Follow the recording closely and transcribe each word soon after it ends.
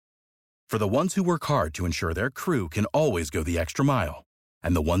For the ones who work hard to ensure their crew can always go the extra mile,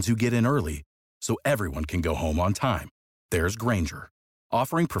 and the ones who get in early so everyone can go home on time, there's Grainger,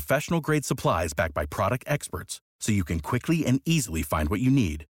 offering professional-grade supplies backed by product experts so you can quickly and easily find what you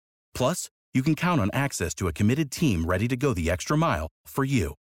need. Plus, you can count on access to a committed team ready to go the extra mile for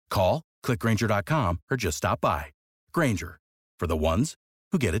you. Call, click Grainger.com, or just stop by. Grainger, for the ones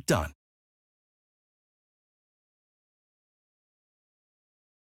who get it done.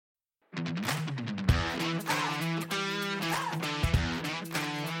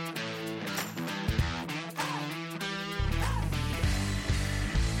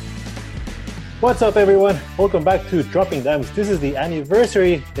 What's up, everyone? Welcome back to Dropping Dimes. This is the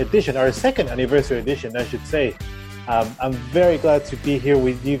anniversary edition, our second anniversary edition, I should say. I'm very glad to be here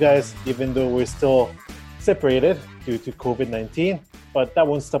with you guys, even though we're still separated due to COVID-19, but that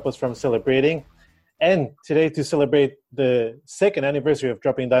won't stop us from celebrating. And today, to celebrate the second anniversary of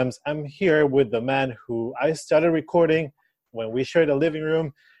Dropping Dimes, I'm here with the man who I started recording when we shared a living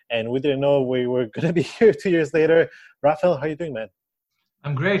room, and we didn't know we were going to be here 2 years later. Rafael, how are you doing, man?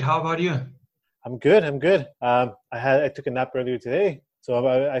 I'm great. How about you? I'm good. I took a nap earlier today, so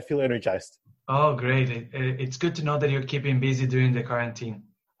I feel energized. Oh, great. It's good to know that you're keeping busy during the quarantine.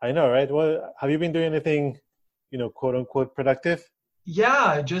 I know, right? Well, have you been doing anything, quote unquote, productive? Yeah,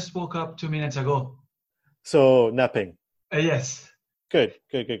 I just woke up 2 minutes ago. So napping. Yes. Good.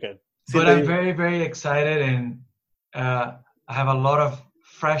 But I'm very, very excited, and I have a lot of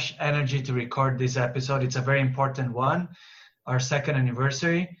fresh energy to record this episode. It's a very important one, our second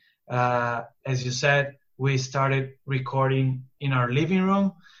anniversary. As you said, we started recording in our living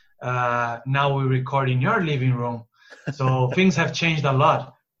room. Now we record in your living room. So things have changed a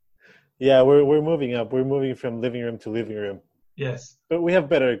lot. Yeah, we're moving up. We're moving from living room to living room. Yes. But we have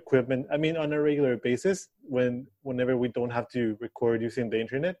better equipment. I mean, on a regular basis, whenever we don't have to record using the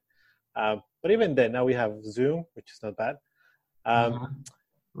internet. But even then, now we have Zoom, which is not bad.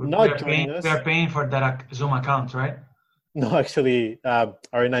 We are paying for that Zoom account, right? No, actually,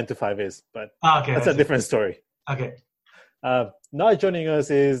 our 9 to 5 is, but okay, that's a different story. Okay. Not joining us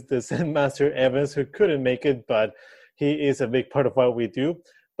is the Zen Master Evans, who couldn't make it, but he is a big part of what we do.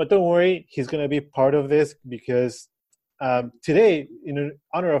 But don't worry, he's going to be part of this because today, in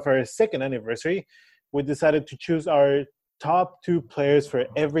honor of our second anniversary, we decided to choose our top 2 players for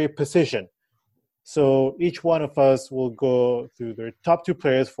every position. So each one of us will go through their top 2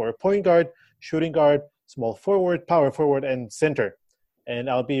 players for point guard, shooting guard, small forward, power forward, and center. And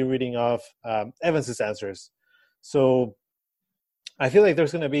I'll be reading off Evans's answers. So I feel like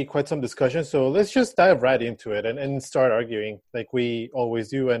there's going to be quite some discussion. So let's just dive right into it and start arguing like we always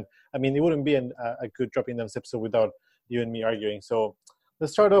do. And I mean, it wouldn't be a good Dropping Dimes episode without you and me arguing. So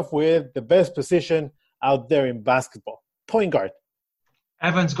let's start off with the best position out there in basketball. Point guard.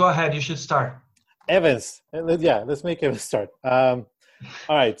 Evans, go ahead. You should start. Evans. Let's make Evans start. All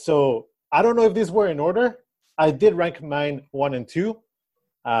right. So I don't know if these were in order. I did rank mine 1 and 2.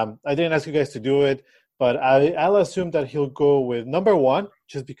 I didn't ask you guys to do it, but I'll assume that he'll go with number 1,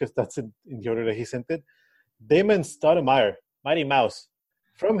 just because that's in the order that he sent it. Damon Stoudemire, Mighty Mouse,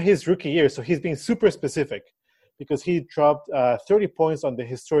 from his rookie year. So he's being super specific because he dropped 30 points on the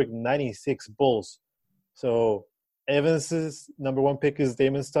historic 96 Bulls. So Evans's number 1 pick is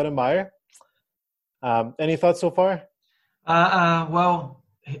Damon Stoudemire. Any thoughts so far? Well,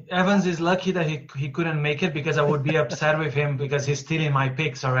 Evans is lucky that he couldn't make it because I would be upset with him because he's stealing my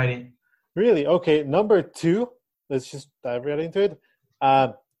picks already. Really? Okay, number 2. Let's just dive right into it.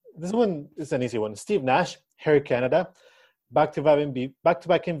 This one is an easy one. Steve Nash, Hair Canada, back-to-back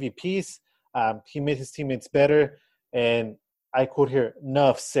MVPs. He made his teammates better, and I quote here,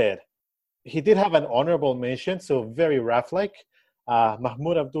 "Nuff said." He did have an honorable mention, so very Raf-like.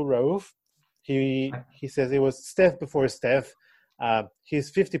 Mahmoud Abdul-Rauf. He says it was Steph before Steph. He's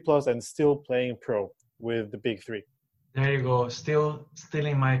 50 plus and still playing pro with the big 3. There you go. Still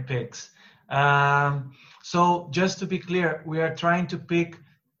stealing my picks. So just to be clear, we are trying to pick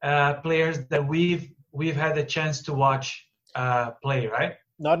players that we've had the chance to watch play, right?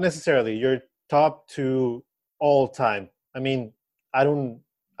 Not necessarily. Your top 2 all time. I mean, I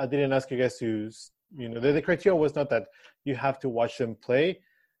didn't ask you guys to, the criteria was not that you have to watch them play.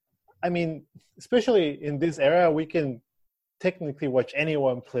 I mean, especially in this era, we can technically watch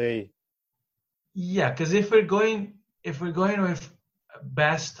anyone play. Yeah, because if we're going with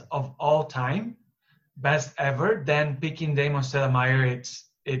best of all time, best ever, then picking Damon Stoudemire,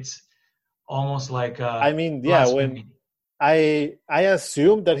 it's almost like when I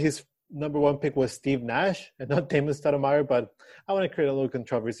assumed that his number 1 pick was Steve Nash and not Damon Stoudemire, but I want to create a little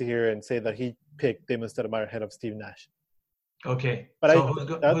controversy here and say that he picked Damon Stoudemire ahead of Steve Nash. Okay. But So who's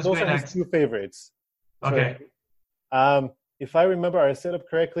those going are his next? two favorites. Okay. So, if I remember our setup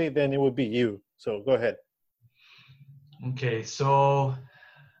correctly, then it would be you. So go ahead. Okay. So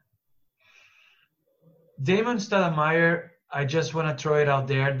Damon Stoudemire, I just want to throw it out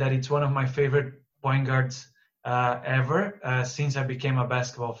there that it's one of my favorite point guards ever since I became a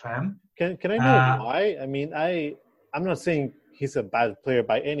basketball fan. Can I know why? I mean, I'm not saying he's a bad player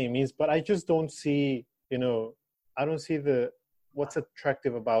by any means, but I just don't see, I don't see what's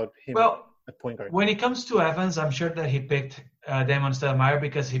attractive about him at point guard. When it comes to Evans, I'm sure that he picked Damon Stoudemire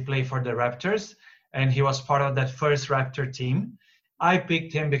because he played for the Raptors and he was part of that first Raptor team. I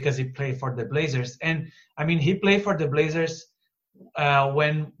picked him because he played for the Blazers. And I mean, he played for the Blazers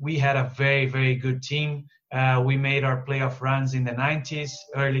when we had a very, very good team. We made our playoff runs in the 90s,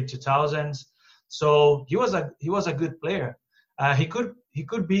 early 2000s. So he was a good player. He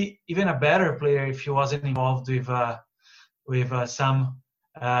could be even a better player if he wasn't involved with some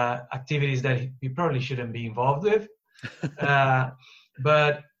activities that he probably shouldn't be involved with.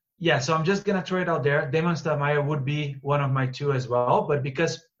 But yeah, so I'm just gonna throw it out there. Damon Stoudemire would be one of my two as well, but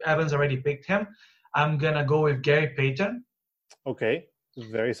because Evans already picked him, I'm gonna go with Gary Payton. Okay,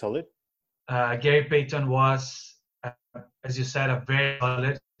 very solid. Gary Payton was, as you said, a very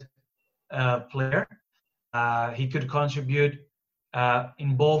solid player. He could contribute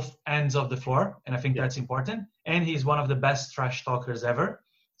in both ends of the floor, and I think that's important. And he's one of the best trash talkers ever.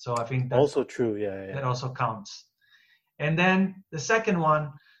 So I think that's also true. Yeah. That also counts. And then the second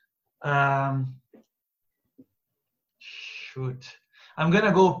one, I'm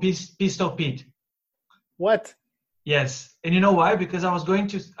gonna go Pistol Pete. What? Yes, and you know why? Because I was going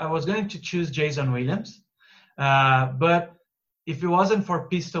to choose Jason Williams, but if it wasn't for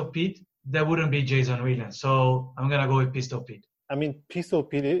Pistol Pete, there wouldn't be Jason Williams. So I'm gonna go with Pistol Pete. I mean, Pistol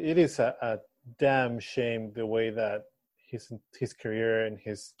Pete. It is a damn shame the way that his career and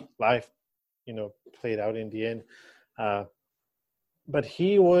his life, played out in the end. But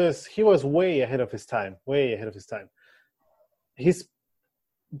he was way ahead of his time. Way ahead of his time. He's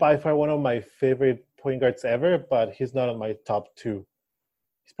by far one of my favorite point guards ever, but he's not on my top 2.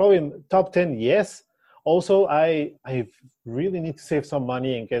 He's probably in top 10, yes. Also, I really need to save some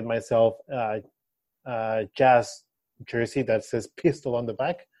money and get myself a Jazz jersey that says Pistol on the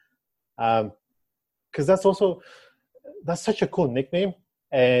back. Because that's such a cool nickname,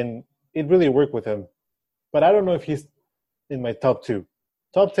 and it really worked with him. But I don't know if he's in my top 2.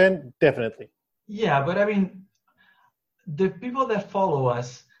 Top 10, definitely. Yeah, but I mean, the people that follow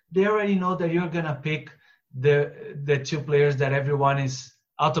us, they already know that you're gonna pick the 2 players that everyone is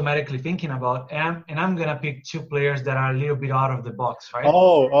automatically thinking about, and I'm gonna pick 2 players that are a little bit out of the box, right?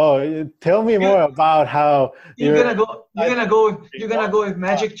 Oh, tell me more about how you're gonna go with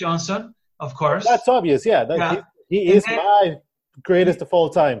Magic Johnson, of course. That's obvious, yeah. He is my greatest of all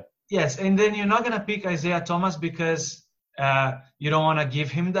time. Yes, and then you're not gonna pick Isaiah Thomas because you don't want to give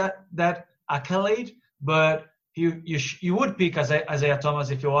him that accolade, but you would pick Isaiah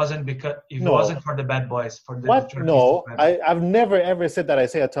Thomas if it wasn't for the bad boys. What? No, I've never ever said that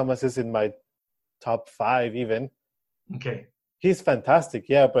Isaiah Thomas is in my top 5 even. Okay. He's fantastic,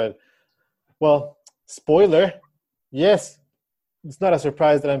 yeah, but spoiler, yes, it's not a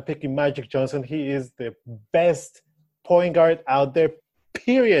surprise that I'm picking Magic Johnson. He is the best point guard out there,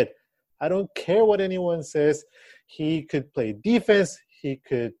 period. I don't care what anyone says. He could play defense. He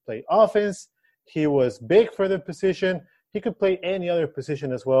could play offense. He was big for the position. He could play any other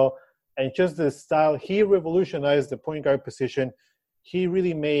position as well. And just the style, he revolutionized the point guard position. He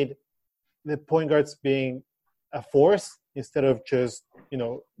really made the point guards being a force instead of just,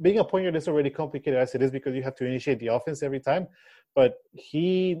 being a point guard is already complicated as it is because you have to initiate the offense every time. But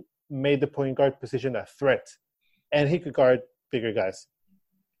he made the point guard position a threat. And he could guard bigger guys.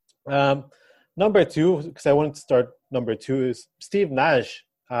 Number 2, because I wanted to start number 2, is Steve Nash.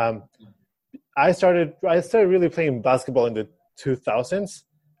 I started really playing basketball in the 2000s,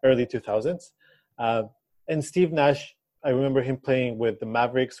 early 2000s. And Steve Nash, I remember him playing with the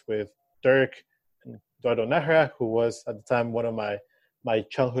Mavericks with Dirk and Eduardo Nájera, who was at the time one of my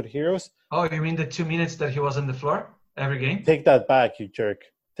childhood heroes. Oh, you mean the 2 minutes that he was on the floor every game? Take that back, you jerk.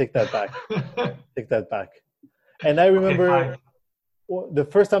 Take that back. Take that back. And I remember the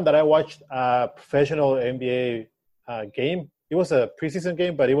first time that I watched a professional NBA game, it was a preseason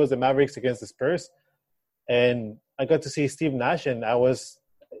game, but it was the Mavericks against the Spurs. And I got to see Steve Nash, and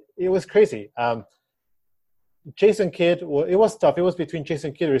it was crazy. Jason Kidd, it was tough. It was between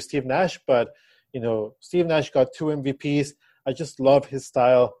Jason Kidd or Steve Nash, but, Steve Nash got 2 MVPs. I just love his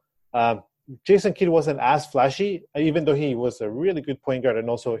style. Jason Kidd wasn't as flashy, even though he was a really good point guard, and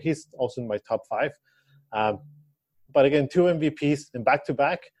he's also in my top 5. But again, 2 MVPs and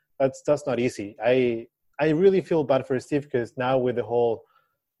back-to-back, that's not easy. I really feel bad for Steve because now with the whole,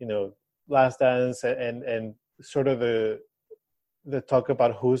 Last Dance and sort of the talk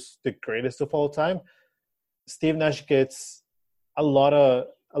about who's the greatest of all time, Steve Nash gets a lot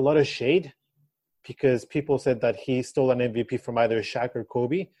of shade because people said that he stole an MVP from either Shaq or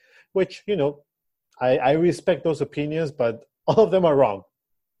Kobe, which, I respect those opinions, but all of them are wrong.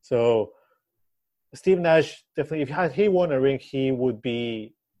 So Steve Nash, definitely, if he won a ring, he would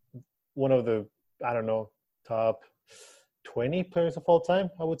be one of the, I don't know, top 20 players of all time,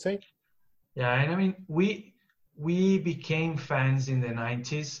 I would say. Yeah, and I mean, we became fans in the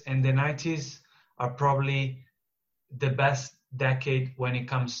 90s, and the 90s are probably the best decade when it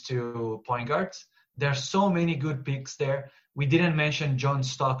comes to point guards. There are so many good picks there. We didn't mention John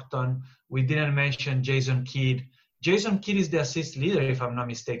Stockton. We didn't mention Jason Kidd. Jason Kidd is the assist leader, if I'm not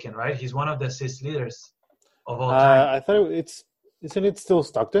mistaken, right? He's one of the assist leaders of all time. I thought isn't it still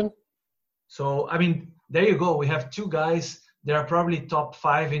Stockton? So, I mean, there you go. We have two guys. They are probably top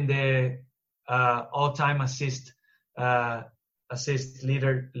 5 in the all-time assist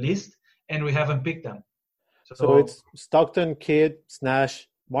leader list, and we haven't picked them. So it's Stockton, Kidd, Nash,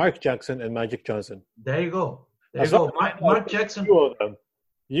 Mark Jackson, and Magic Johnson. There you go. Mark Jackson. 2 of them.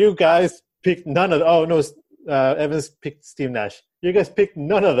 You guys picked none of them. Oh, no, Evans picked Steve Nash. You guys picked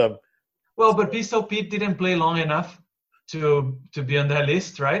none of them. Well, but Pistol Pete didn't play long enough to be on that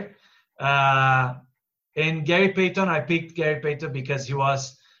list, right? And Gary Payton, I picked Gary Payton because he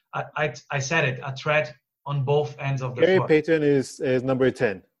was, I said it, a threat on both ends of the floor. Gary Payton is number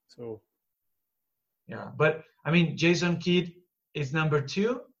 10. So. Yeah, but I mean, Jason Kidd is number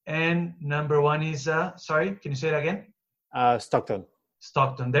 2, and number 1 is, sorry, can you say it again? Stockton.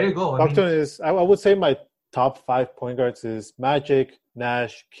 Stockton, there you go. Stockton is, I would say my top 5 point guards is Magic,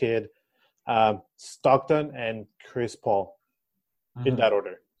 Nash, Kidd, Stockton, and Chris Paul, in that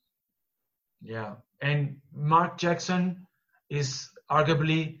order. Yeah, and Mark Jackson is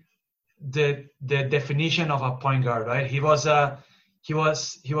arguably the definition of a point guard, right? He was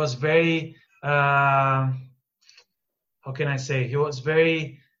very how can I say? He was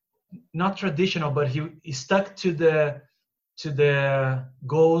very not traditional, but he stuck to the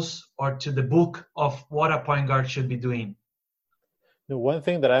goals or to the book of what a point guard should be doing. The one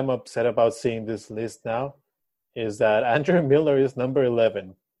thing that I'm upset about seeing this list now is that Andrew Miller is number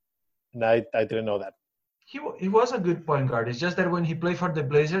 11. And I didn't know that. He was a good point guard. It's just that when he played for the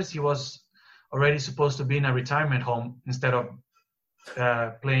Blazers, he was already supposed to be in a retirement home instead of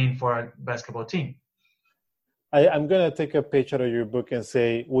playing for a basketball team. I'm going to take a page out of your book and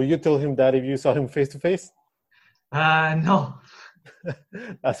say, will you tell him that if you saw him face to face? No.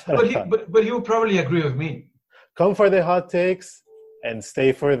 That's what but he will probably agree with me. Come for the hot takes and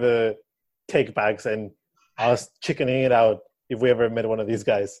stay for the take backs and us chickening it out if we ever met one of these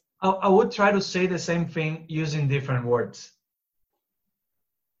guys. I would try to say the same thing using different words.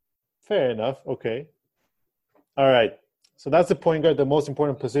 Fair enough. Okay. All right. So that's the point guard, the most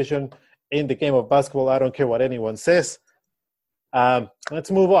important position in the game of basketball. I don't care what anyone says. Let's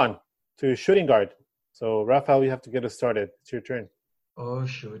move on to shooting guard. So, Rafael, you have to get us started. It's your turn. Oh,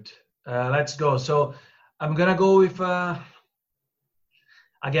 shoot. Let's go. So I'm going to go with,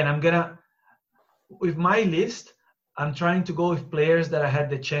 with my list, I'm trying to go with players that I had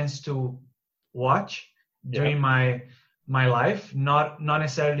the chance to watch during my life, not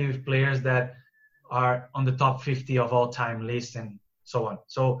necessarily with players that are on the top 50 of all time list and so on.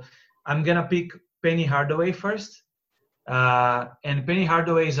 So I'm going to pick Penny Hardaway first. And Penny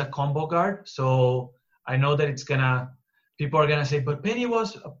Hardaway is a combo guard. So I know that people are going to say, but Penny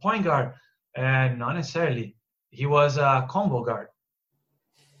was a point guard. Not necessarily. He was a combo guard.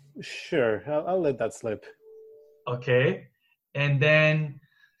 Sure. I'll let that slip. Okay. And then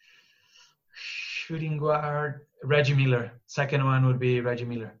shooting guard, Reggie Miller. Second one would be Reggie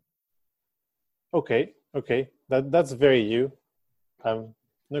Miller. Okay. That's very you.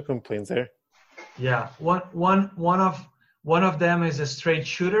 No complaints there. Yeah. One of them is a straight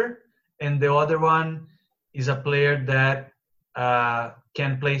shooter, and the other one is a player that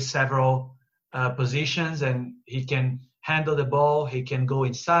can play several positions, and he can handle the ball. He can go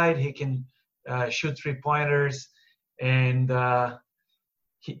inside. He can shoot 3-pointers, and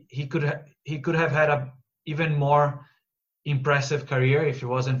he could have had a even more impressive career if it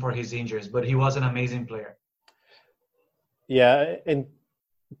wasn't for his injuries. But he was an amazing player. Yeah, and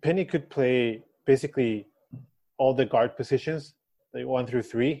Penny could play basically all the guard positions, like 1 through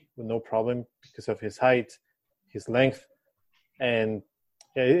 3, with no problem because of his height, his length, and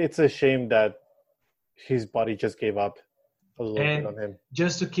it's a shame that his body just gave up a little bit on him.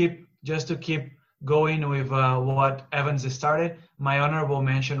 Just to keep going with what Evans started, my honorable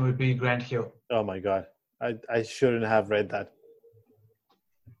mention would be Grant Hill. Oh my God. I shouldn't have read that.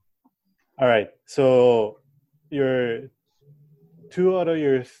 All right. So your 2 out of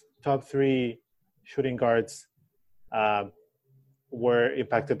your top 3 shooting guards were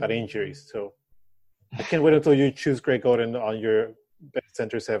impacted by injuries. So I can't wait until you choose Greg Oden on your best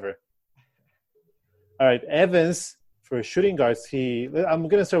centers ever. All right. Evans, for shooting guards, I'm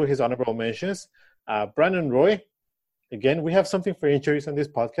going to start with his honorable mentions. Brandon Roy. Again, we have something for injuries on this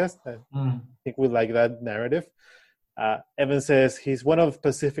podcast. I think we like that narrative. Evan says he's one of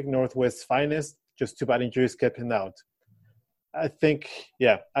Pacific Northwest's finest. Just too bad injuries kept him out. I think,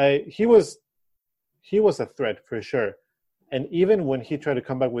 he was a threat for sure. And even when he tried to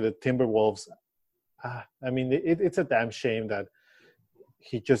come back with the Timberwolves, it's a damn shame that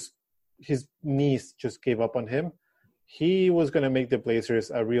his knees just gave up on him. He was going to make the Blazers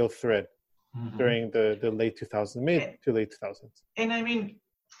a real threat during the late 2000s, mid to late 2000s. And I mean,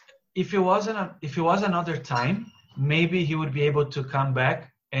 if it was another time, maybe he would be able to come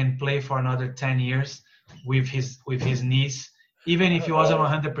back and play for another 10 years with his knees, even if he wasn't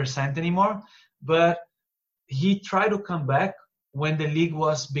 100% anymore. But he tried to come back when the league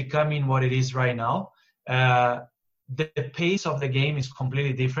was becoming what it is right now. The pace of the game is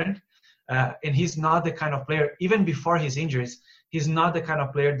completely different. And he's not the kind of player, even before his injuries, he's not the kind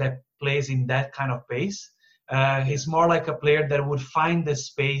of player that plays in that kind of pace. He's more like a player that would find the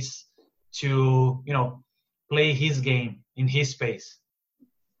space to, play his game in his space.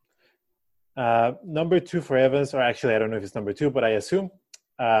 Number 2 for Evans, or actually I don't know if it's number 2, but I assume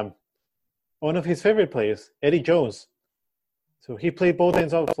one of his favorite players, Eddie Jones. So he played both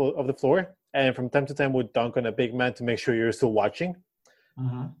ends of the floor, and from time to time would dunk on a big man to make sure you're still watching.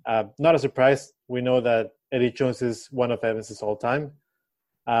 Not a surprise. We know that Eddie Jones is one of Evans' all-time.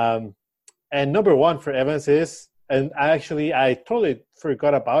 And number 1 for Evans is, and I totally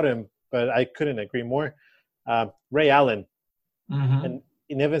forgot about him, but I couldn't agree more, Ray Allen. And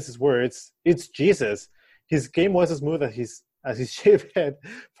in Evans' words, it's Jesus. His game was as smooth as his shaved head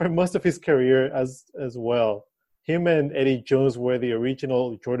for most of his career as well. Him and Eddie Jones were the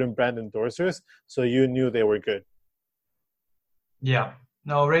original Jordan Brand endorsers, so you knew they were good. Yeah.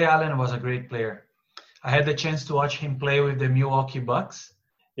 No, Ray Allen was a great player. I had the chance to watch him play with the Milwaukee Bucks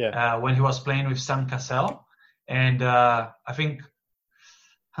when he was playing with Sam Cassell. And I think,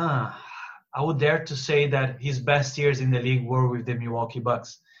 I would dare to say that his best years in the league were with the Milwaukee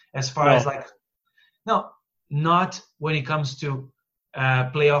Bucks. As far as not when it comes to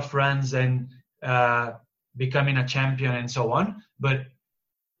playoff runs and becoming a champion and so on, but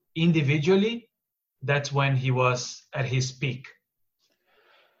individually, that's when he was at his peak.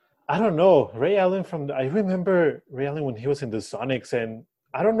 I don't know. Ray Allen I remember Ray Allen when he was in the Sonics, and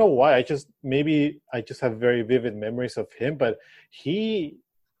I don't know why. I just have very vivid memories of him, but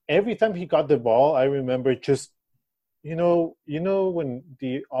every time he got the ball, I remember just, when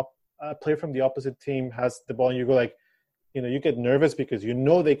the player from the opposite team has the ball and you go like, you get nervous because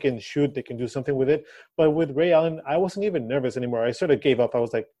they can shoot, they can do something with it. But with Ray Allen, I wasn't even nervous anymore. I sort of gave up. I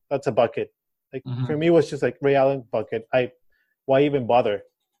was like, that's a bucket. Like for me, it was just like Ray Allen bucket. Why even bother?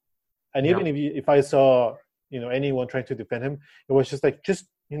 And even if I saw, anyone trying to defend him, it was just like,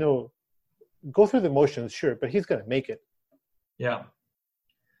 go through the motions, sure, but he's going to make it. Yeah.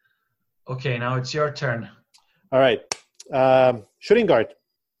 Okay, now it's your turn. All right. Shooting guard.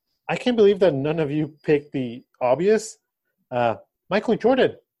 I can't believe that none of you picked the obvious. Michael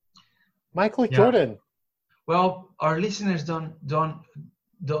Jordan. Jordan. Well, our listeners don't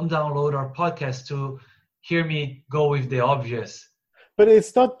download our podcast to hear me go with the obvious. But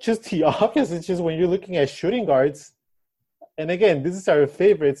it's not just the obvious. It's just when you're looking at shooting guards. And again, this is our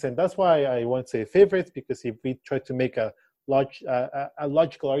favorites, and that's why I want to say favorites, because if we try to make a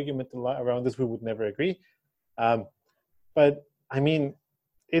logical argument around this, we would never agree. But I mean,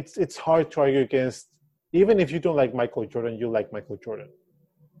 it's hard to argue against. Even if you don't like Michael Jordan, you like Michael Jordan.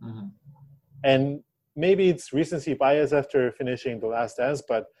 And maybe it's recency bias after finishing The Last Dance,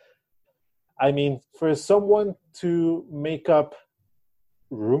 but I mean, for someone to make up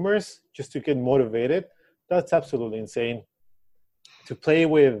rumors just to get motivated, that's absolutely insane. To play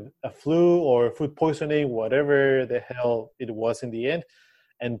with a flu or food poisoning, whatever the hell it was in the end,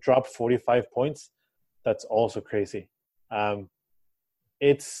 and drop 45 points, that's also crazy.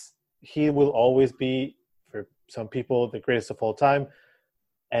 He will always be, for some people, the greatest of all time.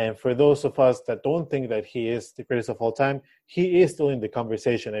 And for those of us that don't think that he is the greatest of all time, he is still in the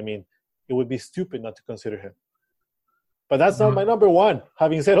conversation. I mean, it would be stupid not to consider him. But that's not my number 1,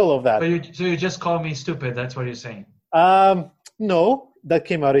 having said all of that. So you just call me stupid, that's what you're saying? No. that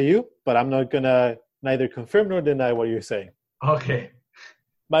came out of you, but I'm not going to neither confirm nor deny what you're saying. Okay.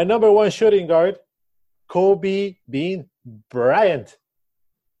 My number one shooting guard, Kobe Bryant.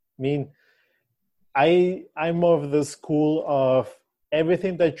 I mean, I'm of the school of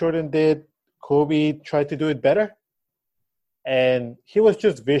everything that Jordan did, Kobe tried to do it better. And he was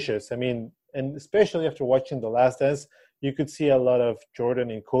just vicious. I mean, and especially after watching The Last Dance, you could see a lot of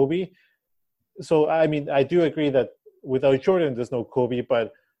Jordan and Kobe. So, I mean, I do agree that without Jordan, there's no Kobe,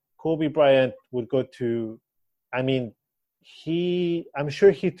 but Kobe Bryant would go to, I mean, I'm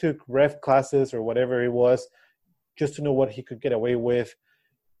sure he took ref classes or whatever it was just to know what he could get away with.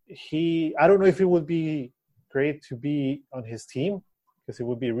 I don't know if it would be great to be on his team because it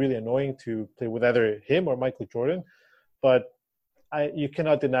would be really annoying to play with either him or Michael Jordan. But you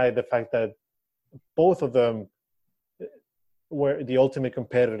cannot deny the fact that both of them were the ultimate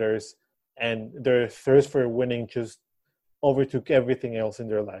competitors, and their thirst for winning just overtook everything else in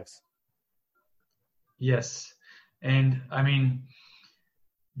their lives. Yes. And I mean,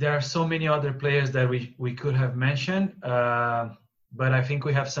 there are so many other players that we could have mentioned, but I think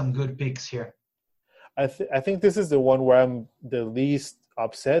we have some good picks here. I think this is the one where I'm the least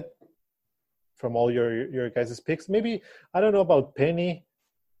upset from all your guys' picks. Maybe, I don't know about Penny,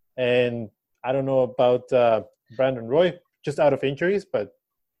 and I don't know about Brandon Roy, just out of injuries, but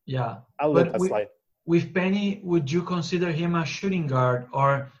yeah, I'll let that slide. With Penny, would you consider him a shooting guard,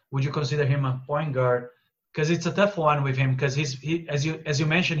 or would you consider him a point guard? Because it's a tough one with him, because he as you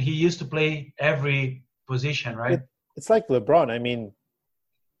mentioned, he used to play every position, right? It's like LeBron. I mean,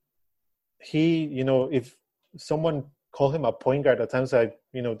 if someone call him a point guard, at times that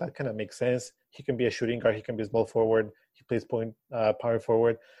kind of makes sense. He can be a shooting guard. He can be a small forward. He plays power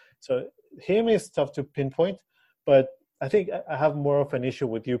forward. So him is tough to pinpoint, but I think I have more of an issue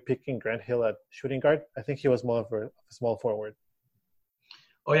with you picking Grant Hill at shooting guard. I think he was more of a small forward.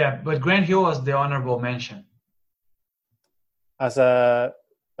 Oh yeah, but Grant Hill was the honorable mention. As a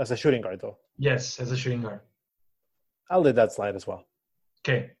shooting guard, though. Yes, as a shooting guard. I'll let that slide as well.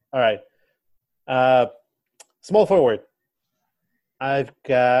 Okay. All right. Small forward. I've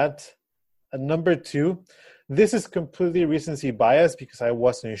got a number 2. This is completely recency bias because I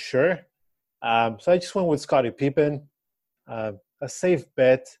wasn't sure. So I just went with Scottie Pippen. A safe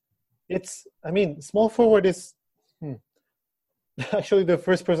bet. Small forward is actually the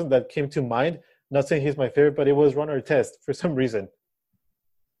first person that came to mind. Not saying he's my favorite, but it was Ron Artest for some reason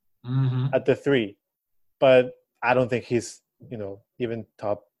at the 3. But I don't think he's, even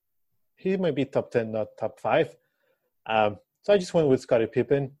top. He might be top 10, not top 5. So I just went with Scottie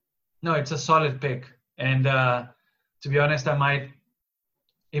Pippen. No, it's a solid pick. And to be honest,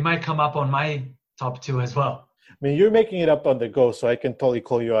 it might come up on my top 2 as well. I mean, you're making it up on the go, so I can totally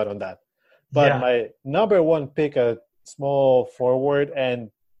call you out on that. But my number 1 pick, a small forward,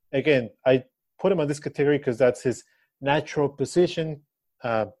 and again, I put him on this category because that's his natural position.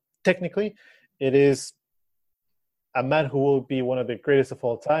 Technically, it is a man who will be one of the greatest of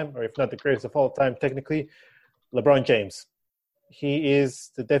all time, or if not the greatest of all time, technically, LeBron James. He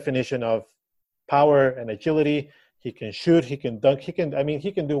is the definition of power and agility. He can shoot, he can dunk, he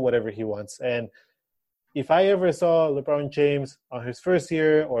can do whatever he wants. And if I ever saw LeBron James on his first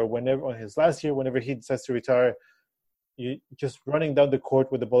year or on his last year, whenever he decides to retire, just running down the court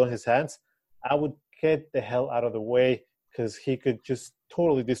with the ball in his hands, I would get the hell out of the way because he could just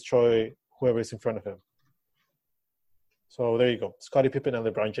totally destroy whoever is in front of him. So there you go. Scottie Pippen and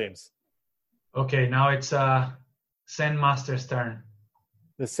LeBron James. Okay, now it's Zen Master's turn.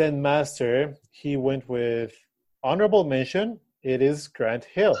 The Zen Master, he went with honorable mention. It is Grant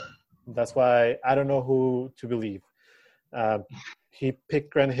Hill. That's why I don't know who to believe. He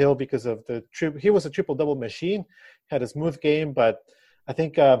picked Grant Hill because of he was a triple-double machine, had a smooth game, but I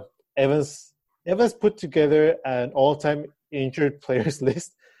think Evans put together an all-time injured players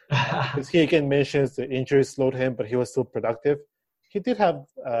list because he again mentions the injuries slowed him, but he was still productive. He did have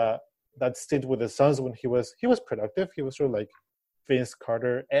that stint with the Suns when he was productive. He was sort of like Vince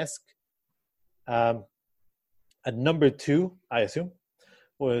Carter-esque. At number 2, I assume,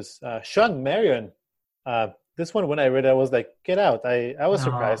 was Sean Marion. This one, when I read it, I was like, get out. I was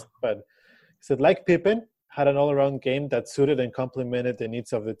surprised, but he said, like Pippen, had an all-around game that suited and complemented the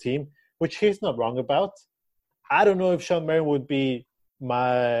needs of the team, which he's not wrong about. I don't know if Sean Marion would be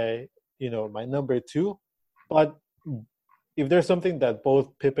my number 2, but if there's something that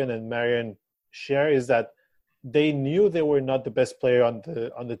both Pippen and Marion share is that they knew they were not the best player on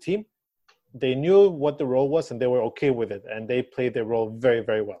the team. They knew what the role was, and they were okay with it, and they played their role very,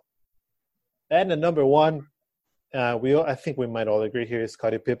 very well. And at number 1, I think we might all agree here is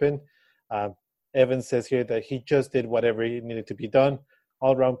Scottie Pippen. Evans says here that he just did whatever he needed to be done.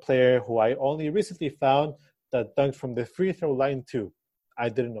 All-round player who I only recently found that dunked from the free throw line too. I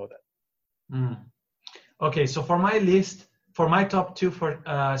didn't know that. Okay, so for my list, for my top 2 for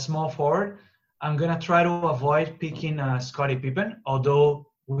small forward, I'm going to try to avoid picking Scottie Pippen, although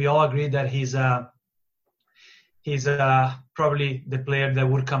we all agree that he's probably the player that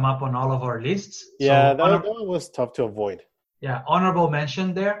would come up on all of our lists. Yeah, so, that one was tough to avoid. Yeah, honorable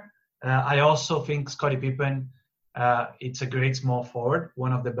mention there. I also think Scottie Pippen, it's a great small forward,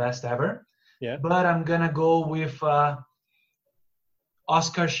 one of the best ever. Yeah. But I'm going to go with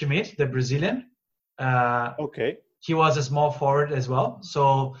Oscar Schmidt, the Brazilian. Okay. He was a small forward as well.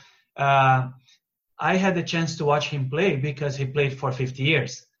 So I had the chance to watch him play because he played for 50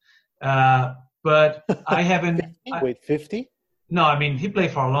 years. But I haven't... 50? No, I mean, he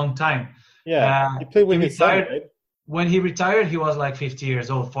played for a long time. Yeah, he played with his son, right? When he retired, he was like 50 years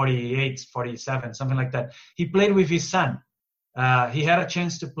old, 48, 47, something like that. He played with his son. He had a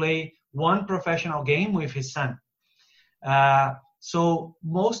chance to play one professional game with his son. So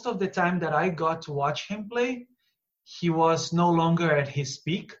most of the time that I got to watch him play, he was no longer at his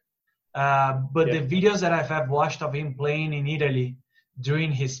peak. But the videos that I have watched of him playing in Italy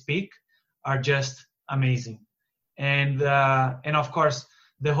during his peak are just amazing. And of course,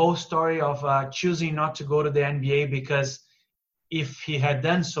 the whole story of choosing not to go to the NBA because if he had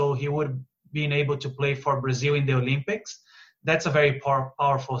done so, he would have been able to play for Brazil in the Olympics. That's a very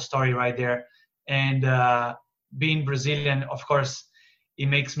powerful story right there. And being Brazilian, of course, it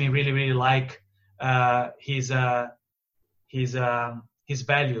makes me really, really like his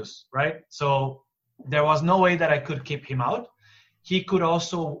values, right? So there was no way that I could keep him out. He could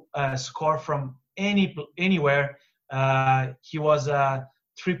also score from anywhere. He was a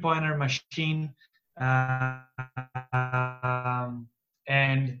three-pointer machine, and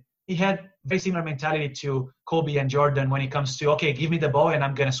he had very similar mentality to Kobe and Jordan when it comes to, okay, give me the ball and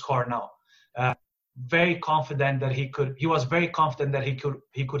I'm going to score now. Very confident that he was very confident that he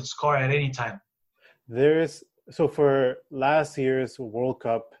could score at any time. So for last year's World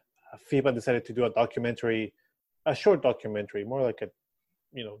Cup, FIBA decided to do a short documentary, more like a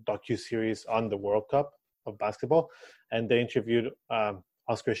docu-series on the World Cup of basketball, and they interviewed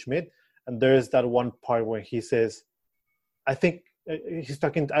Oscar Schmidt, and there's that one part where he says, I think he's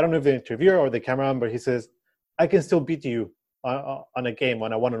talking, I don't know if the interviewer or the cameraman, but he says, I can still beat you on a game,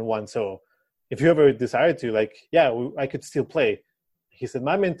 on a one-on-one, so if you ever desire to, I could still play. He said,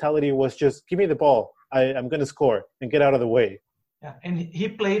 my mentality was just, give me the ball, I'm going to score and get out of the way. Yeah, and he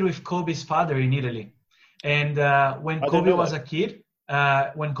played with Kobe's father in Italy. And when Kobe was a kid,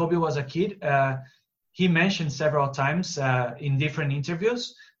 he mentioned several times in different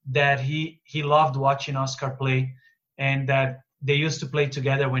interviews that he loved watching Oscar play, and that they used to play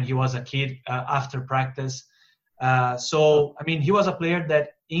together when he was a kid after practice. So, I mean, he was a player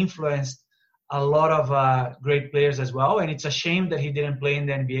that influenced a lot of great players as well. And it's a shame that he didn't play in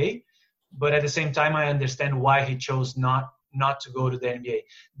the NBA. But at the same time, I understand why he chose not to go to the NBA.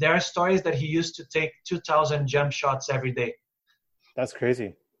 There are stories that he used to take 2,000 jump shots every day. That's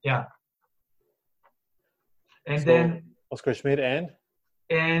crazy. Yeah. And so, then Oscar Schmidt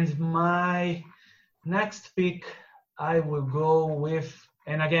and my next pick, I will go with,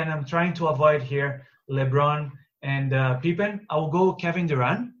 and again, I'm trying to avoid here LeBron and Pippen. I will go Kevin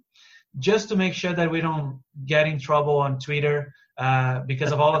Durant, just to make sure that we don't get in trouble on Twitter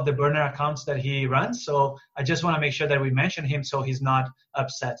because of all of the burner accounts that he runs. So I just want to make sure that we mention him so he's not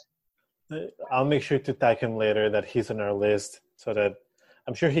upset. I'll make sure to tag him later that he's on our list, so that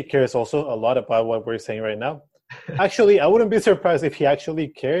I'm sure he cares also a lot about what we're saying right now. Actually, I wouldn't be surprised if he actually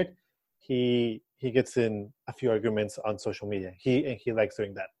cared. He gets in a few arguments on social media. He likes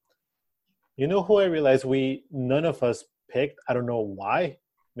doing that. You know who I realized none of us picked? I don't know why.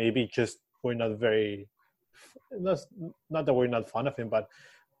 Maybe just we're not not that we're not fond of him, but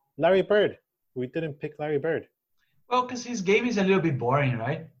Larry Bird. We didn't pick Larry Bird. Well, because his game is a little bit boring,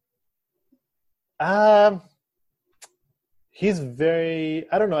 right? He's very,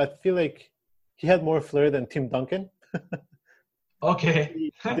 I don't know, I feel like he had more flair than Tim Duncan. Okay.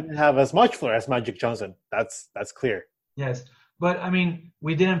 He didn't have as much flair as Magic Johnson. That's clear. Yes. But, I mean,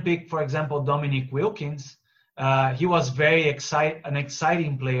 we didn't pick, for example, Dominique Wilkins. He was an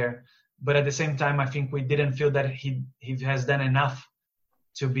exciting player, but at the same time, I think we didn't feel that he has done enough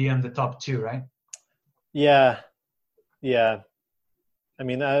to be on the top 2, right? Yeah. I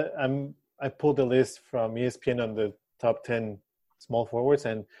mean, I pulled the list from ESPN on the top 10 small forwards,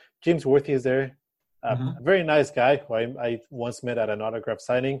 and James Worthy is there. A very nice guy who I once met at an autograph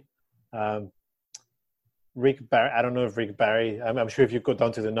signing. Rick Barry. I don't know if Rick Barry. I'm sure if you go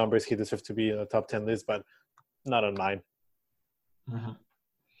down to the numbers, he deserves to be in the top 10 list, but not on mine. Mm-hmm.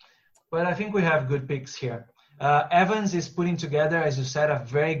 But I think we have good picks here. Evans is putting together, as you said, a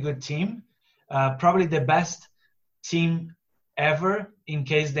very good team. Probably the best team ever in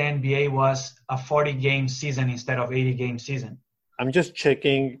case the NBA was a 40-game season instead of 80-game season. I'm just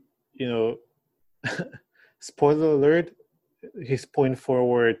checking, spoiler alert, his point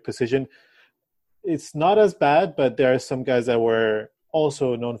forward position. It's not as bad, but there are some guys that were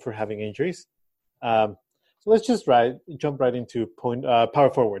also known for having injuries. So let's just jump right into power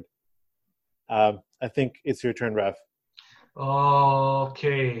forward. I think it's your turn, Raf.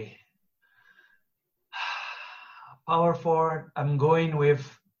 Okay. Power forward, I'm going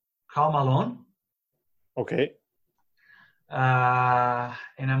with Karl Malone. Okay.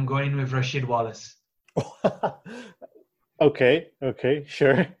 And I'm going with Rasheed Wallace. Okay,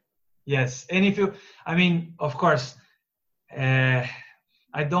 sure. Yes, and of course, I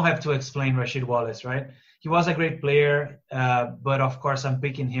don't have to explain Rasheed Wallace, right? He was a great player, but of course I'm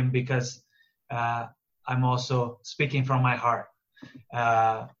picking him because I'm also speaking from my heart.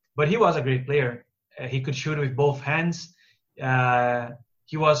 But he was a great player. He could shoot with both hands.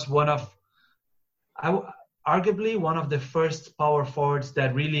 He was arguably one of the first power forwards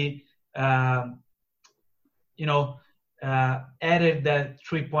that really, added that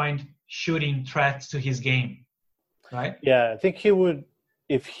three-point shooting threat to his game, right? Yeah, I think he would,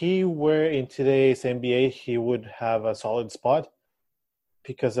 if he were in today's NBA, he would have a solid spot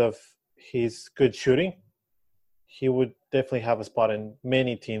because of his good shooting. He would definitely have a spot in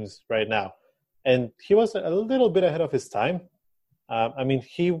many teams right now. And he was a little bit ahead of his time. When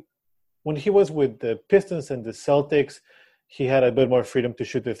he was with the Pistons and the Celtics, he had a bit more freedom to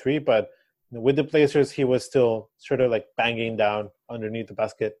shoot the three, but with the Blazers, he was still sort of like banging down underneath the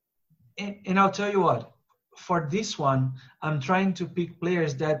basket. And I'll tell you what, for this one, I'm trying to pick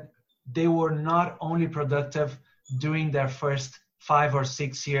players that they were not only productive during their first 5 or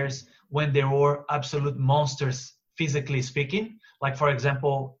 6 years when they were absolute monsters, physically speaking. Like, for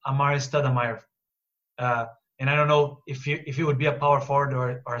example, Amari Stoudemire. And I don't know if he would be a power forward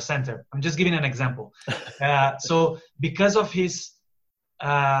or a center. I'm just giving an example. So because of his,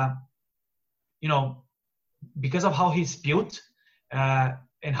 because of how he's built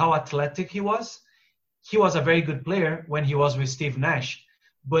and how athletic he was a very good player when he was with Steve Nash.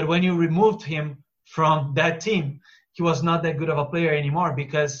 But when you removed him from that team, he was not that good of a player anymore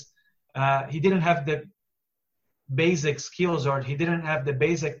because he didn't have the basic skills or he didn't have the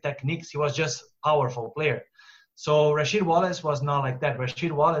basic techniques. He was just a powerful player. So Rasheed Wallace was not like that.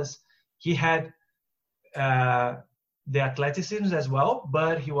 Rasheed Wallace, he had the athleticism as well,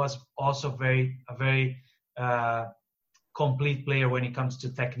 but he was also a very complete player when it comes to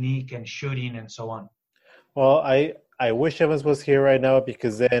technique and shooting and so on. Well, I wish Evans was here right now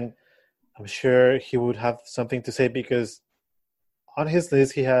because then I'm sure he would have something to say because on his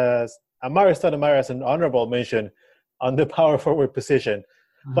list he has Amari Stoudemire as an honorable mention on the power forward position.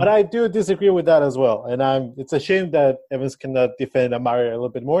 Mm-hmm. But I do disagree with that as well. And it's a shame that Evans cannot defend Amari a little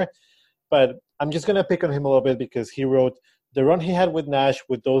bit more. But I'm just going to pick on him a little bit because he wrote, the run he had with Nash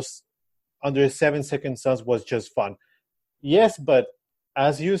with those under 7-second Suns was just fun. Yes, but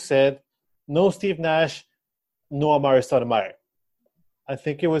as you said, no Steve Nash, no Amari Stoudemire. I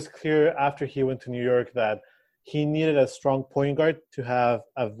think it was clear after he went to New York that he needed a strong point guard to have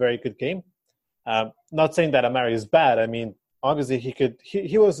a very good game. Not saying that Amari is bad. I mean, obviously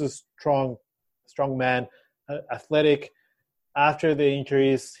he was a strong man, athletic. After the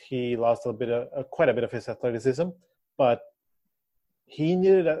injuries, he lost quite a bit of his athleticism, but he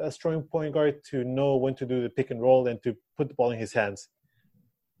needed a strong point guard to know when to do the pick and roll and to put the ball in his hands.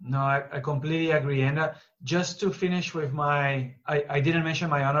 No, I completely agree. And just to finish with I didn't mention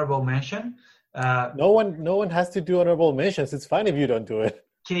my honorable mention. No one has to do honorable mentions. It's fine if you don't do it.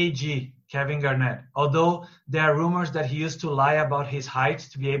 KG, Kevin Garnett. Although there are rumors that he used to lie about his height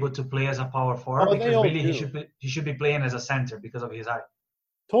to be able to play as a power forward because really he should be playing as a center because of his height.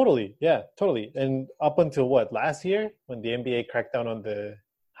 Totally, yeah, totally. And up until last year when the NBA cracked down on the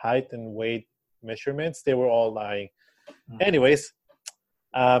height and weight measurements, they were all lying. Mm-hmm. Anyways,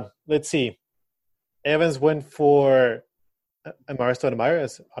 let's see. Evans went for Amari Stoudemire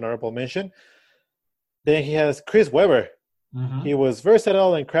as honorable mention. Then he has Chris Webber. Mm-hmm. He was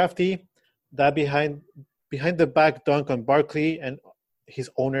versatile and crafty. That behind the back dunk on Barkley and his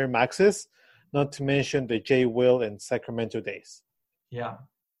owner Maxis, not to mention the J. Will and Sacramento days. Yeah.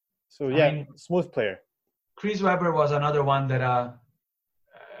 So smooth player. Chris Webber was another one that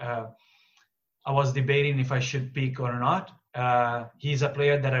I was debating if I should pick or not. He's a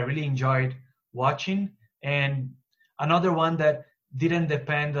player that I really enjoyed watching And another one that didn't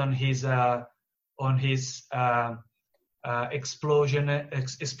depend on his explosion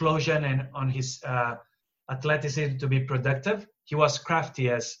and on his athleticism to be productive. He was crafty,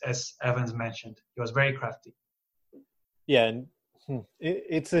 as Evans mentioned. He was very crafty. Yeah, and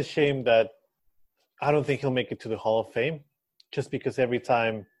it's a shame that I don't think he'll make it to the Hall of Fame, just because every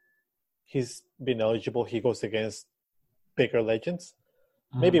time he's been eligible, he goes against bigger legends.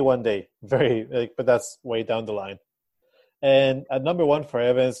 Maybe one day, but that's way down the line. And at number 1 for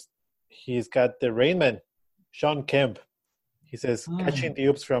Evans, he's got the Rain Man, Sean Kemp. He says, catching the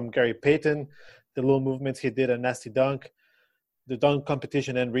oops from Gary Payton, the little movements he did, a nasty dunk, the dunk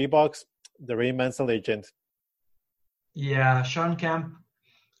competition and Reeboks, the Rain Man's a legend. Yeah, Sean Kemp,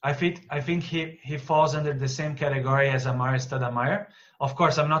 I think he falls under the same category as Amare Stoudemire. Of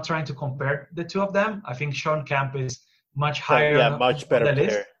course, I'm not trying to compare the two of them. I think Sean Kemp is much higher. Yeah, much better on the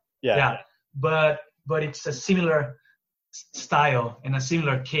player. list. Yeah. But it's a similar style and a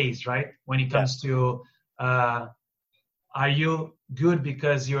similar case, right? When it comes to are you good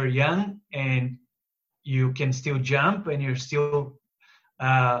because you're young and you can still jump and you're still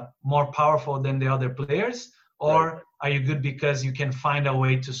more powerful than the other players, or are you good because you can find a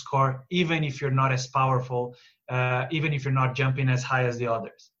way to score even if you're not as powerful, even if you're not jumping as high as the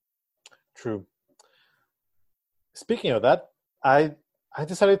others? True. Speaking of that, I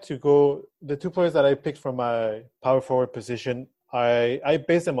decided to go, the 2 players that I picked from my power forward position, I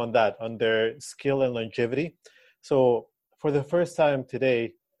based them on their skill and longevity. So for the first time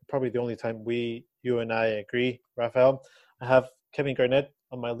today, probably the only time you and I agree, Rafael, I have Kevin Garnett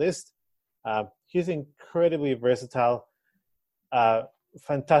on my list. He's incredibly versatile,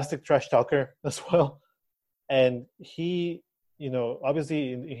 fantastic trash talker as well. And he,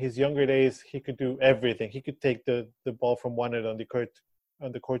 obviously in his younger days, he could do everything. He could take the ball from one end on the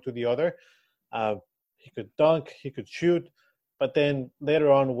court to the other. He could dunk, he could shoot. But then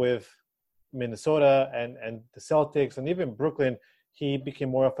later on with Minnesota and the Celtics and even Brooklyn, he became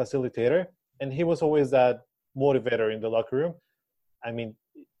more a facilitator. And he was always that motivator in the locker room. I mean,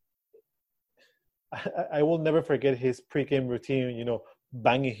 I will never forget his pregame routine,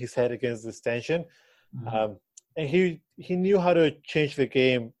 banging his head against the stanchion. And he knew how to change the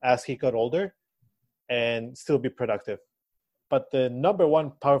game as he got older and still be productive. But the number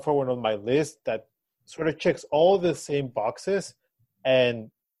 1 power forward on my list that sort of checks all the same boxes and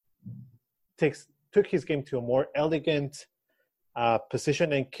took his game to a more elegant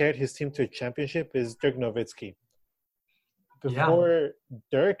position and carried his team to a championship is Dirk Nowitzki. Before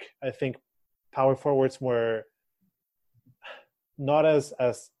Dirk, I think power forwards were not as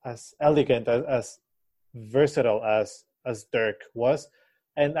elegant, as versatile as Dirk was.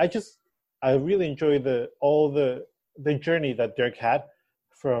 And I really enjoy the journey that Dirk had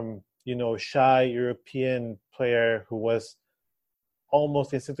from, shy European player who was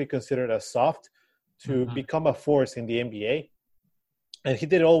almost instantly considered as soft to become a force in the NBA. And he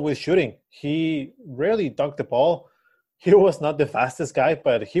did it all with shooting. He rarely dunked the ball. He was not the fastest guy,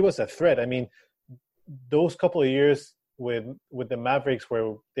 but he was a threat. I mean, those couple of years with the Mavericks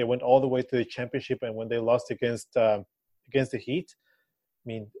where they went all the way to the championship and when they lost against the Heat, I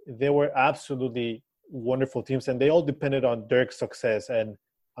mean, they were absolutely wonderful teams, and they all depended on Dirk's success and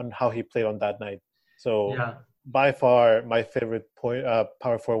on how he played on that night. So by far my favorite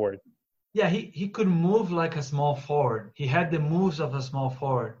power forward. Yeah, he could move like a small forward. He had the moves of a small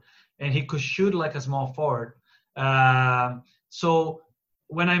forward, and he could shoot like a small forward. So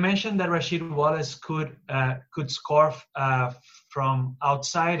when I mentioned that Rasheed Wallace could score from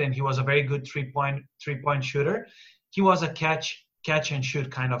outside, and he was a very good three-point shooter, he was a catch and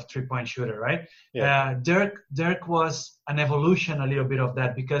shoot kind of three-point shooter, right? Yeah. Dirk was an evolution a little bit of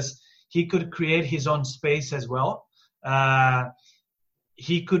that because he could create his own space as well.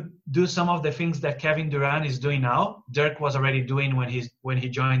 He could do some of the things that Kevin Durant is doing now. Dirk was already doing when he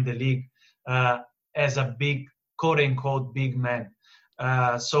joined the league as a big, quote-unquote, big man.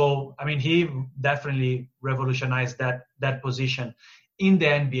 So, I mean, he definitely revolutionized that position in the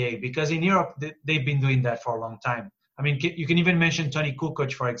NBA because in Europe, they've been doing that for a long time. I mean, you can even mention Tony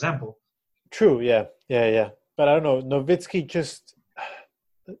Kukoc, for example. True, yeah. But I don't know, Nowitzki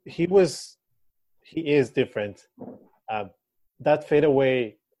he is different. That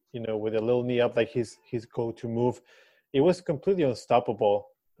fadeaway, with a little knee up, like his go-to move, it was completely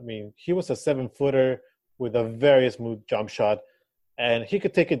unstoppable. I mean, he was a 7-footer with a very smooth jump shot, and he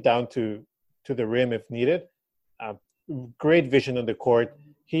could take it down to the rim if needed. Great vision on the court.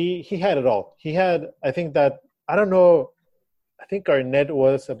 He had it all. He had, I think Garnett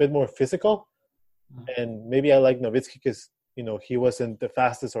was a bit more physical, and maybe I like Nowitzki because, he wasn't the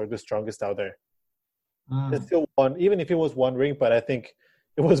fastest or the strongest out there. It's still one, even if it was one ring, but I think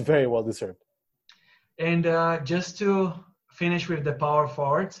it was very well deserved. And just to finish with the power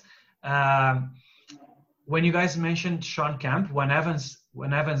forwards, when you guys mentioned Sean Kemp, when Evans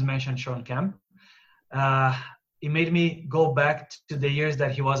mentioned Sean Kemp, it made me go back to the years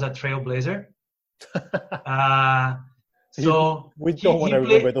that he was a Trailblazer. We don't want to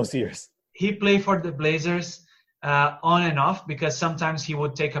remember those years. He played for the Blazers on and off, because sometimes he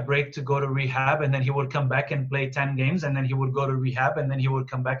would take a break to go to rehab, and then he would come back and play 10 games, and then he would go to rehab, and then he would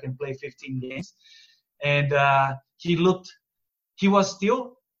come back and play 15 games. And he was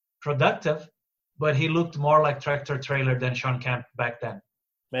still productive, but he looked more like Tractor Trailer than Sean Kemp back then.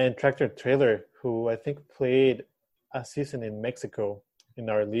 Man, Tractor Trailer, who I think played a season in Mexico in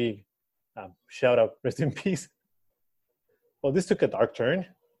our league. Shout out, rest in peace. Well, this took a dark turn.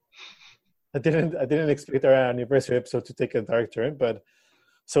 I didn't expect our anniversary episode to take a dark turn, but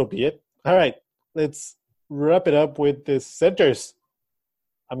so be it. All right, let's wrap it up with the centers.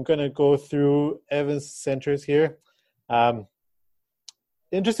 I'm gonna go through Evan's centers here.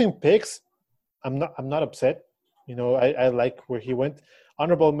 Interesting picks. I'm not upset. I like where he went.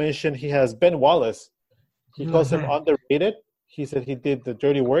 Honorable mention, he has Ben Wallace. He calls him underrated. He said he did the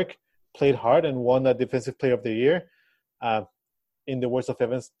dirty work, played hard, and won a Defensive Player of the Year. In the words of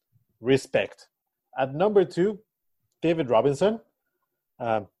Evans, respect. At number 2, David Robinson.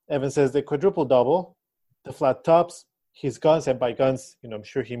 Evans says the quadruple double, the flat tops, his guns, and by guns, I'm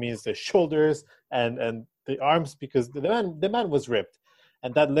sure he means the shoulders and the arms, because the man was ripped,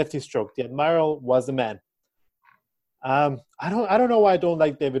 and that lefty stroke, the Admiral was the man. I don't know why I don't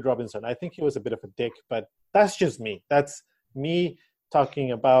like David Robinson. I think he was a bit of a dick, but that's just me. That's me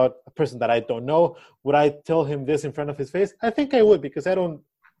talking about a person that I don't know. Would I tell him this in front of his face? I think I would, because I don't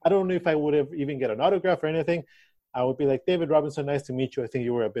know if I would have even get an autograph or anything. I would be like, David Robinson, nice to meet you. I think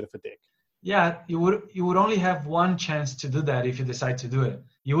you were a bit of a dick. Yeah, you would only have one chance to do that if you decide to do it.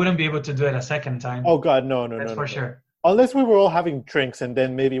 You wouldn't be able to do it a second time. Oh God, no. That's for sure. Unless we were all having drinks, and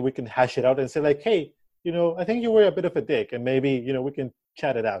then maybe we can hash it out and say like, hey, I think you were a bit of a dick, and maybe, we can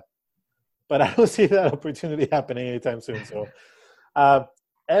chat it out. But I don't see that opportunity happening anytime soon. So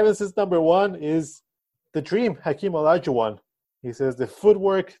Evans' number 1 is the Dream, Hakeem Olajuwon. He says the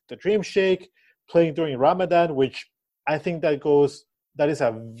footwork, the Dream Shake, playing during Ramadan, which I think that is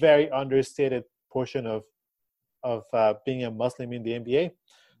a very understated portion of being a Muslim in the NBA.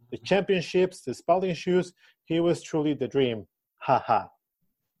 The championships, the Spalding shoes, he was truly the Dream. Ha ha.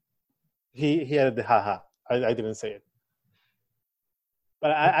 He had the ha ha. I didn't say it.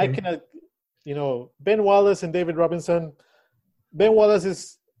 But I cannot, Ben Wallace and David Robinson. Ben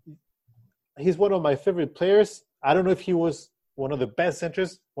Wallace he's one of my favorite players. I don't know if he was one of the best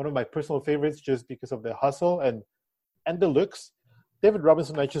centers, one of my personal favorites, just because of the hustle and the looks. David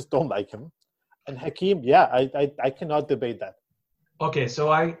Robinson, I just don't like him. And Hakeem, yeah, I cannot debate that. Okay,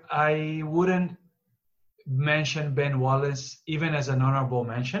 so I wouldn't mention Ben Wallace even as an honorable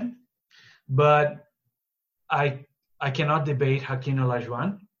mention, but I cannot debate Hakeem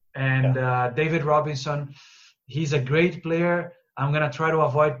Olajuwon. And David Robinson, he's a great player. I'm going to try to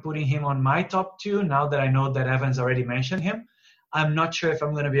avoid putting him on my top 2 now that I know that Evans already mentioned him. I'm not sure if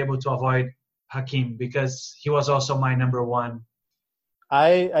I'm going to be able to avoid Hakeem, because he was also my number 1.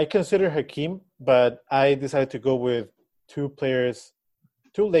 I consider Hakeem, but I decided to go with 2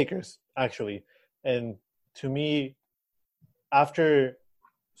 Lakers, actually. And to me, after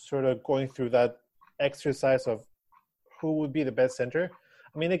sort of going through that exercise of who would be the best center,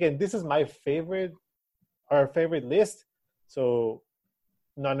 I mean, again, this is our favorite list, so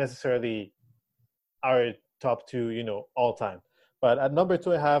not necessarily our top 2, all time. But at number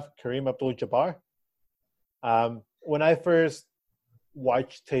 2, I have Kareem Abdul-Jabbar. When I first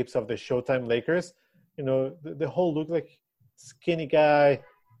watched tapes of the Showtime Lakers, the whole look like skinny guy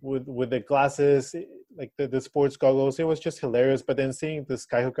with the glasses, like the sports goggles, it was just hilarious. But then seeing the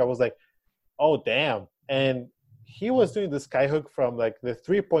skyhook, I was like, oh, damn. And he was doing the skyhook from like the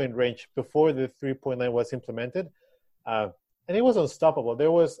 3-point range before the 3-point line was implemented. And he was unstoppable.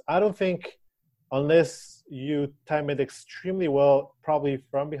 I don't think, unless you time it extremely well, probably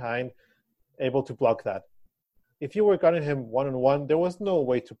from behind, able to block that. If you were guarding him one-on-one, there was no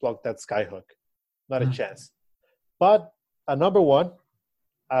way to block that skyhook. Not a chance. But at number 1,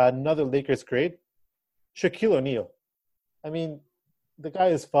 another Lakers great, Shaquille O'Neal. I mean, the guy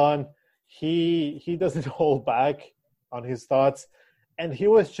is fun. He doesn't hold back on his thoughts. And he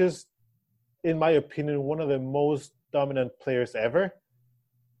was just, in my opinion, one of the most dominant players ever.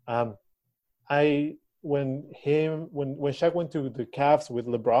 When Shaq went to the Cavs with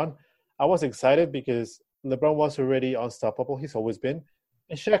LeBron, I was excited because LeBron was already unstoppable. He's always been.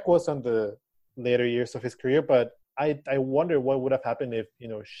 And Shaq was on the later years of his career. But I wonder what would have happened if,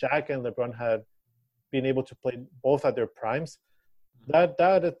 Shaq and LeBron had been able to play both at their primes.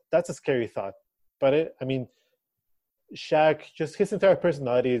 That's a scary thought. But Shaq, just his entire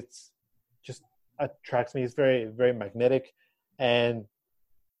personality, it's just attracts me. He's very, very magnetic. And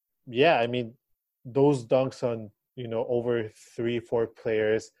yeah, those dunks on, over 3-4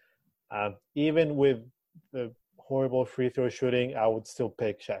 players, even with the horrible free throw shooting, I would still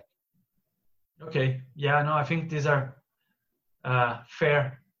pick Shaq. Okay. Yeah, no, I think these are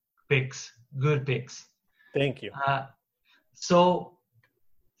fair picks, good picks. Thank you. So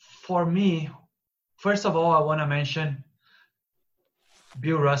for me, first of all, I want to mention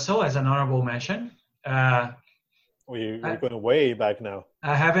Bill Russell as an honorable mention. We're going way back now.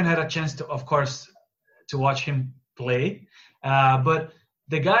 I haven't had a chance to, of course, to watch him play, but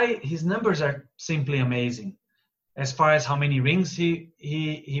the guy, his numbers are simply amazing. As far as how many rings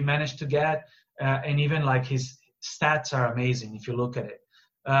he managed to get, and even like his stats are amazing if you look at it.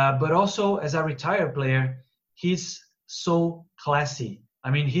 But also as a retired player, he's so classy.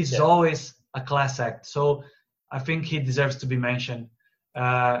 He's always a class act. So I think he deserves to be mentioned.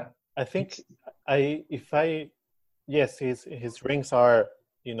 Yes, his rings are,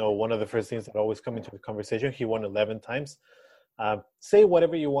 one of the first things that always come into the conversation. He won 11 times. Say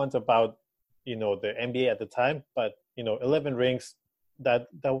whatever you want about, the NBA at the time, but 11 rings that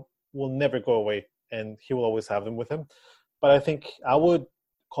will never go away, and he will always have them with him. But I think I would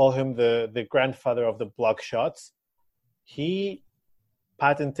call him the grandfather of the block shots. He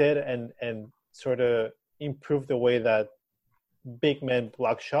patented and sort of improved the way that big men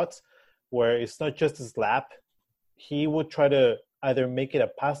block shots, where it's not just his lap. He would try to either make it a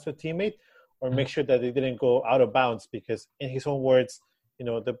pass to a teammate or make sure that they didn't go out of bounds, because in his own words,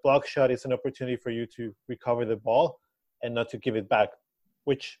 the block shot is an opportunity for you to recover the ball and not to give it back,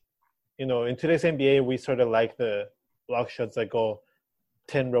 which, in today's NBA, we sort of like the block shots that go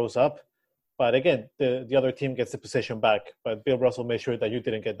 10 rows up. But again, the other team gets the possession back. But Bill Russell made sure that you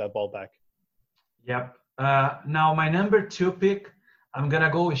didn't get that ball back. Yep. Now, my number 2 pick, I'm going to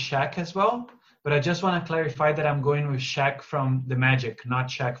go with Shaq as well. But I just want to clarify that I'm going with Shaq from the Magic, not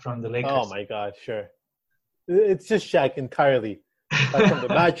Shaq from the Lakers. Oh, my God, sure. It's just Shaq entirely. Shaq from the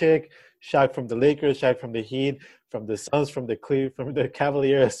Magic, Shaq from the Lakers, Shaq from the Heat, from the Suns, from the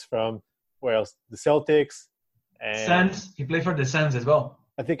Cavaliers, from where else? The Celtics. And Suns. He played for the Suns as well.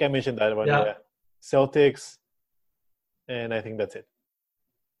 I think I mentioned that one. Yeah. Celtics. And I think that's it.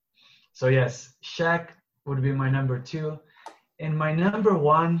 So, yes, Shaq would be my number 2. And my number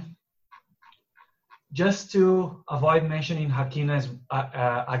 1, just to avoid mentioning Hakeem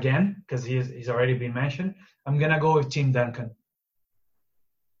again, because he's already been mentioned, I'm going to go with Tim Duncan.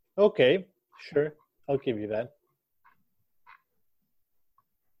 Okay, sure. I'll give you that.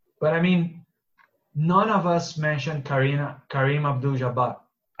 But none of us mentioned Kareem Abdul-Jabbar.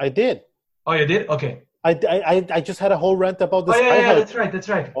 I did. Oh, you did? Okay. I just had a whole rant about this. Yeah, that's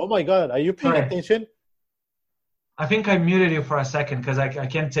right. Oh my God, are you paying attention? I think I muted you for a second because I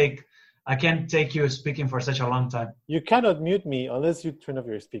can't take you speaking for such a long time. You cannot mute me unless you turn off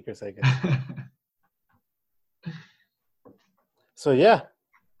your speakers, I guess. So yeah,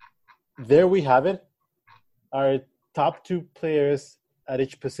 there we have it. Our top 2 players at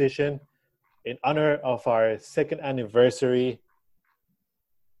each position in honor of our 2nd anniversary.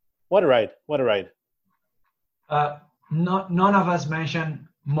 What a ride. None of us mentioned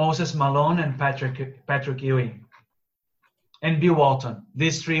Moses Malone and Patrick Ewing. And Bill Walton.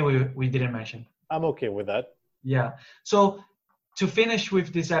 These 3 we didn't mention. I'm okay with that. Yeah. So to finish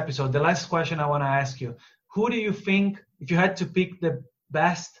with this episode, the last question I want to ask you, who do you think, if you had to pick the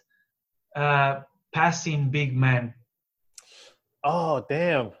best passing big man? Oh,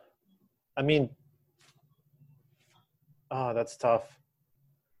 damn. That's tough.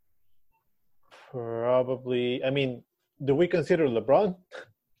 Probably, do we consider LeBron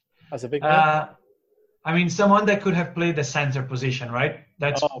as a big man? Someone that could have played the center position, right?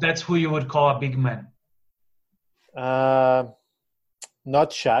 That's who you would call a big man. Not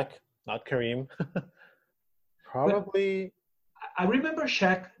Shaq, not Kareem. Probably. I remember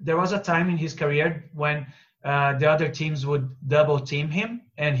Shaq. There was a time in his career when the other teams would double team him,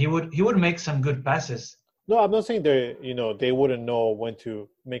 and he would make some good passes. No, I'm not saying they wouldn't know when to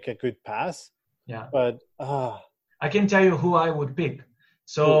make a good pass. Yeah. But I can tell you who I would pick.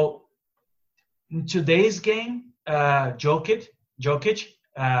 So in today's game, Jokic,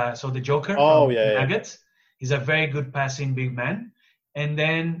 so the Joker from Nuggets, he's a very good passing big man. And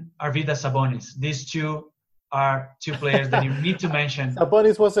then Arvydas Sabonis. These 2 are 2 players that you need to mention.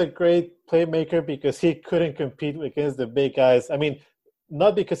 Sabonis was a great playmaker because he couldn't compete against the big guys.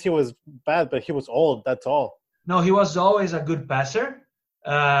 not because he was bad, but he was old. That's all. No, he was always a good passer,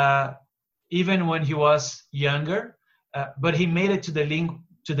 even when he was younger. But he made it to the league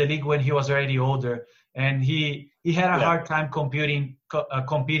when he was already older, and he had a hard time competing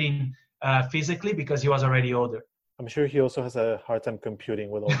physically because he was already older. I'm sure he also has a hard time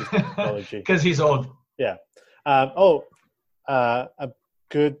computing with all this technology because he's old. Yeah. A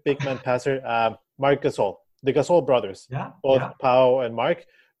good big man passer, Marc Gasol, the Gasol brothers. Yeah. Both Pau and Marc,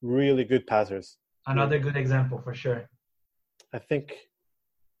 really good passers. Another good example for sure. I think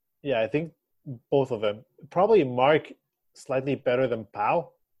both of them. Probably Marc slightly better than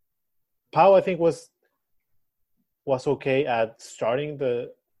Pau. Pau, I think, was okay at starting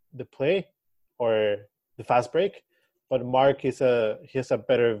the play or the fast break, but Marc he has a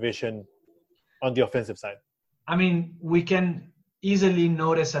better vision on the offensive side. I mean, we can easily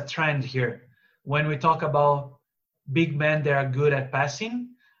notice a trend here. When we talk about big men that are good at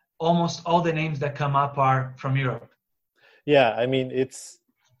passing, almost all the names that come up are from Europe. Yeah, I mean, it's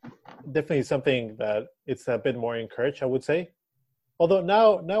definitely something that it's a bit more encouraged, I would say. Although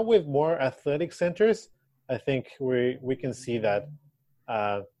now with more athletic centers, I think we can see that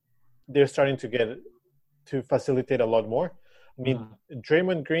they're starting to facilitate a lot more. I mean,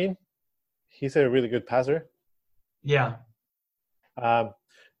 Draymond Green, he's a really good passer. Yeah.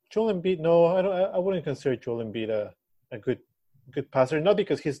 Joel Embiid, no, I wouldn't consider Joel Embiid a good passer. Not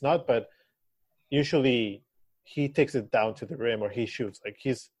because he's not, but usually he takes it down to the rim or he shoots. Like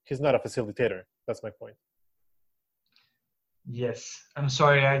he's not a facilitator. That's my point. Yes. I'm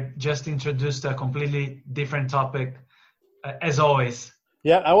sorry. I just introduced a completely different topic, as always.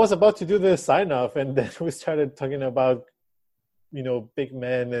 Yeah, I was about to do the sign off, and then we started talking about, big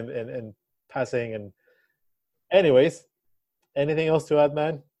men and passing. And anyways, anything else to add,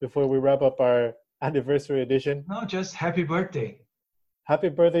 man, before we wrap up our anniversary edition? No, just happy birthday. Happy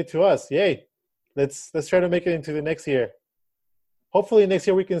birthday to us. Yay. Let's try to make it into the next year. Hopefully next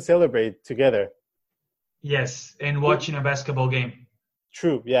year we can celebrate together. Yes, and watching a basketball game.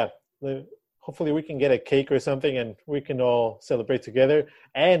 True, yeah. Hopefully we can get a cake or something and we can all celebrate together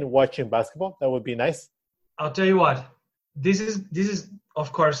and watching basketball. That would be nice. I'll tell you what. This is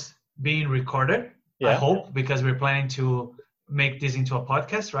of course being recorded. Yeah. I hope, because we're planning to make this into a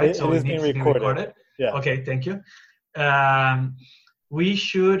podcast, right? So it needs to be recorded. Yeah. Okay, thank you. We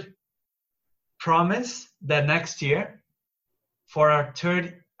should promise that next year, for our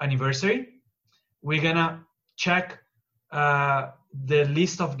 3rd anniversary, we're gonna check the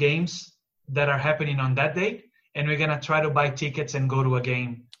list of games that are happening on that date, and we're gonna try to buy tickets and go to a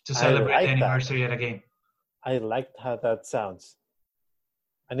game to celebrate the anniversary at a game. I like how that sounds.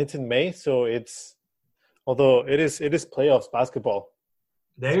 And it's in May, so although it is playoffs basketball.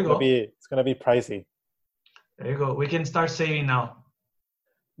 There you go. It's gonna be pricey. There you go. We can start saving now.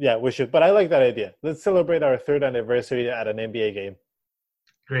 Yeah, we should. But I like that idea. Let's celebrate our 3rd anniversary at an NBA game.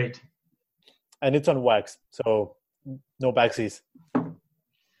 Great. And it's on wax, so no backsies.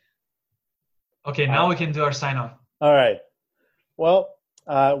 Okay, now we can do our sign-off. All right. Well,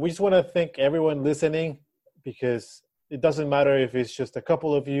 we just want to thank everyone listening, because it doesn't matter if it's just a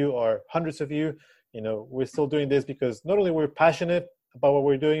couple of you or hundreds of you. We're still doing this because not only we're passionate about what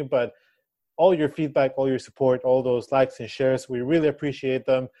we're doing, but all your feedback, all your support, all those likes and shares, we really appreciate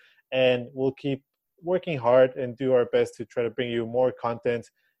them. And we'll keep working hard and do our best to try to bring you more content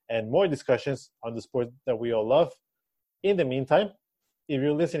and more discussions on the sport that we all love. In the meantime, if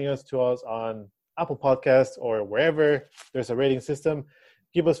you're listening to us on Apple Podcasts or wherever there's a rating system,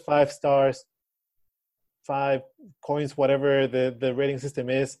 give us 5 stars, 5 coins, whatever the rating system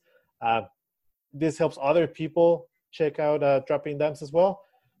is. This helps other people check out Dropping Dimes as well.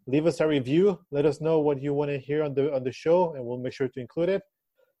 Leave us a review. Let us know what you want to hear on the show, and we'll make sure to include it.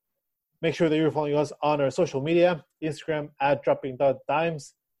 Make sure that you're following us on our social media: Instagram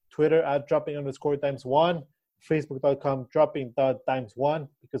 @dropping.dimes, Twitter @dropping_dimes1, Facebook.com dropping.dimes1,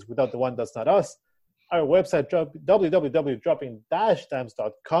 because without the one, that's not us. Our website,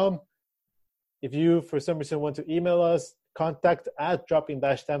 www.dropping-dimes.com. If you, for some reason, want to email us,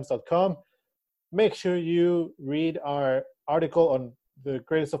 contact@dropping-dimes.com. Make sure you read our article on the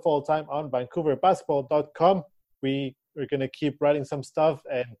greatest of all time on vancouverbasketball.com. We are going to keep writing some stuff,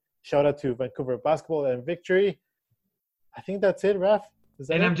 and shout out to Vancouver Basketball and Victory. I think that's it, Raf.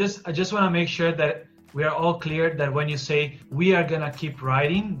 I just want to make sure that we are all clear that when you say we are going to keep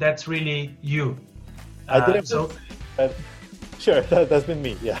writing, that's really you. I didn't but sure, that's been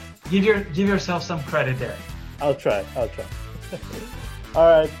me, yeah. Give yourself some credit there. I'll try. All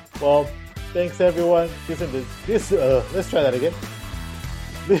right, well, thanks everyone. Let's try that again.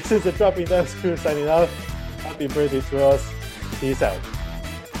 This is the Dropping Dimes crew signing off. Happy birthday to us. Peace out.